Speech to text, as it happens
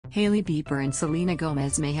Hailey Bieber and Selena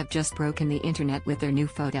Gomez may have just broken the internet with their new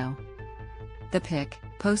photo. The pic,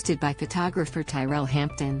 posted by photographer Tyrell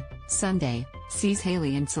Hampton, Sunday, sees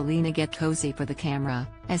Hailey and Selena get cozy for the camera,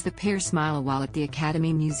 as the pair smile while at the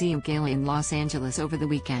Academy Museum Gala in Los Angeles over the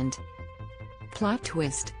weekend. Plot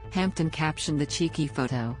twist, Hampton captioned the cheeky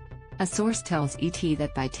photo. A source tells ET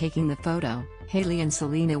that by taking the photo, Hailey and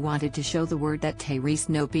Selena wanted to show the world that there's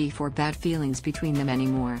no beef or bad feelings between them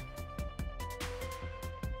anymore.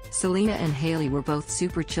 Selena and Hailey were both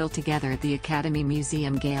super chill together at the Academy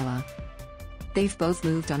Museum Gala. They've both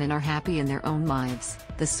moved on and are happy in their own lives,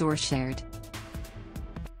 the source shared.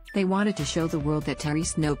 They wanted to show the world that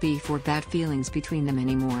there's no beef or bad feelings between them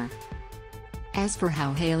anymore. As for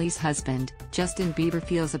how Hailey's husband, Justin Bieber,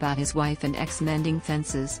 feels about his wife and ex mending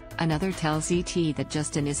fences, another tells ET that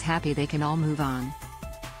Justin is happy they can all move on.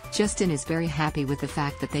 Justin is very happy with the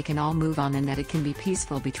fact that they can all move on and that it can be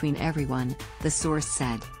peaceful between everyone, the source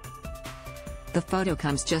said. The photo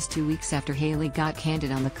comes just 2 weeks after Hailey got candid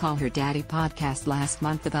on the Call Her Daddy podcast last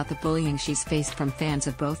month about the bullying she's faced from fans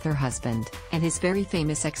of both her husband and his very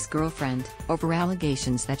famous ex-girlfriend, over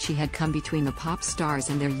allegations that she had come between the pop stars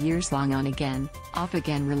and their years-long on-again,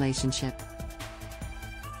 off-again relationship.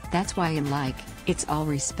 "That's why I'm like, it's all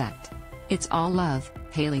respect. It's all love,"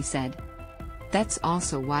 Hailey said. "That's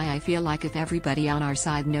also why I feel like if everybody on our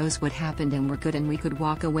side knows what happened and we're good and we could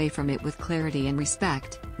walk away from it with clarity and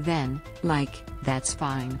respect, then, like, that's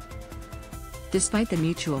fine." Despite the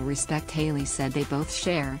mutual respect Hailey said they both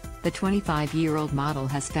share, the 25-year-old model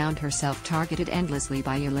has found herself targeted endlessly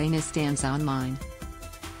by Selena stans online.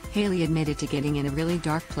 Hailey admitted to getting in a really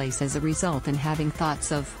dark place as a result and having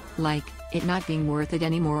thoughts of, like, it not being worth it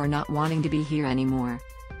anymore or not wanting to be here anymore.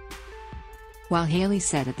 While Hailey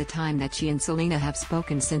said at the time that she and Selena have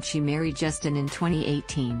spoken since she married Justin in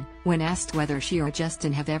 2018, when asked whether she or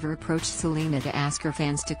Justin have ever approached Selena to ask her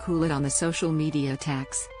fans to cool it on the social media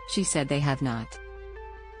attacks, she said they have not.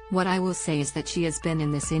 "What I will say is that she has been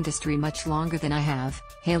in this industry much longer than I have,"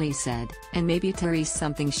 Hailey said, "and maybe there's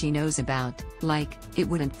something she knows about, like, it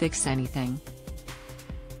wouldn't fix anything."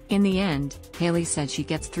 In the end, Hailey said she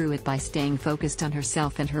gets through it by staying focused on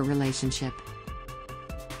herself and her relationship.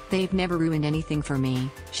 "They've never ruined anything for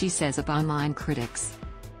me," she says of online critics.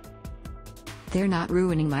 "They're not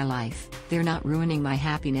ruining my life, they're not ruining my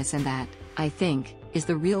happiness, and that, I think, is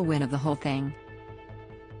the real win of the whole thing.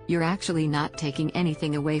 You're actually not taking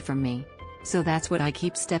anything away from me. So that's what I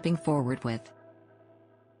keep stepping forward with."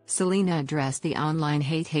 Selena addressed the online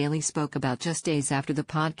hate Hailey spoke about just days after the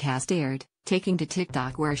podcast aired, taking to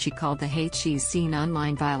TikTok where she called the hate she's seen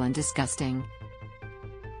online vile and disgusting.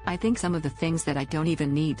 "I think some of the things that I don't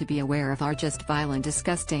even need to be aware of are just vile and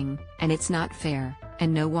disgusting, and it's not fair,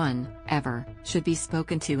 and no one, ever, should be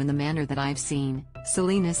spoken to in the manner that I've seen,"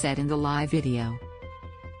 Selena said in the live video.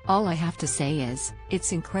 "All I have to say is,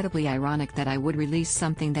 it's incredibly ironic that I would release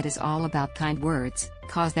something that is all about kind words,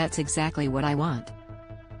 cause that's exactly what I want.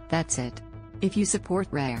 That's it. If you support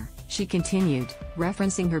Rare," she continued,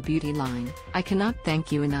 referencing her beauty line, "I cannot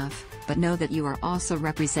thank you enough, but know that you are also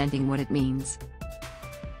representing what it means.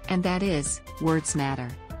 And that is, words matter.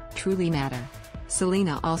 Truly matter."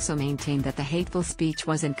 Selena also maintained that the hateful speech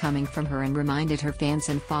wasn't coming from her and reminded her fans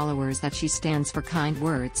and followers that she stands for kind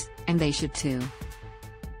words, and they should too.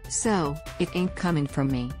 "So, it ain't coming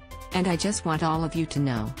from me. And I just want all of you to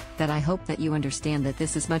know, that I hope that you understand that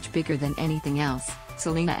this is much bigger than anything else,"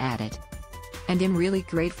 Selena added. "And I'm really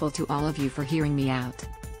grateful to all of you for hearing me out.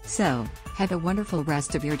 So, have a wonderful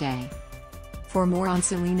rest of your day." For more on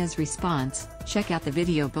Selena's response, check out the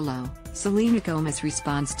video below. Selena Gomez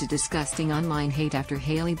responds to disgusting online hate after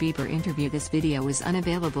Hailey Bieber interview. "This video is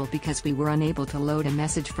unavailable because we were unable to load a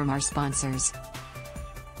message from our sponsors.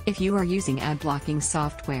 If you are using ad blocking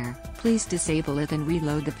software, please disable it and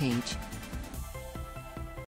reload the page."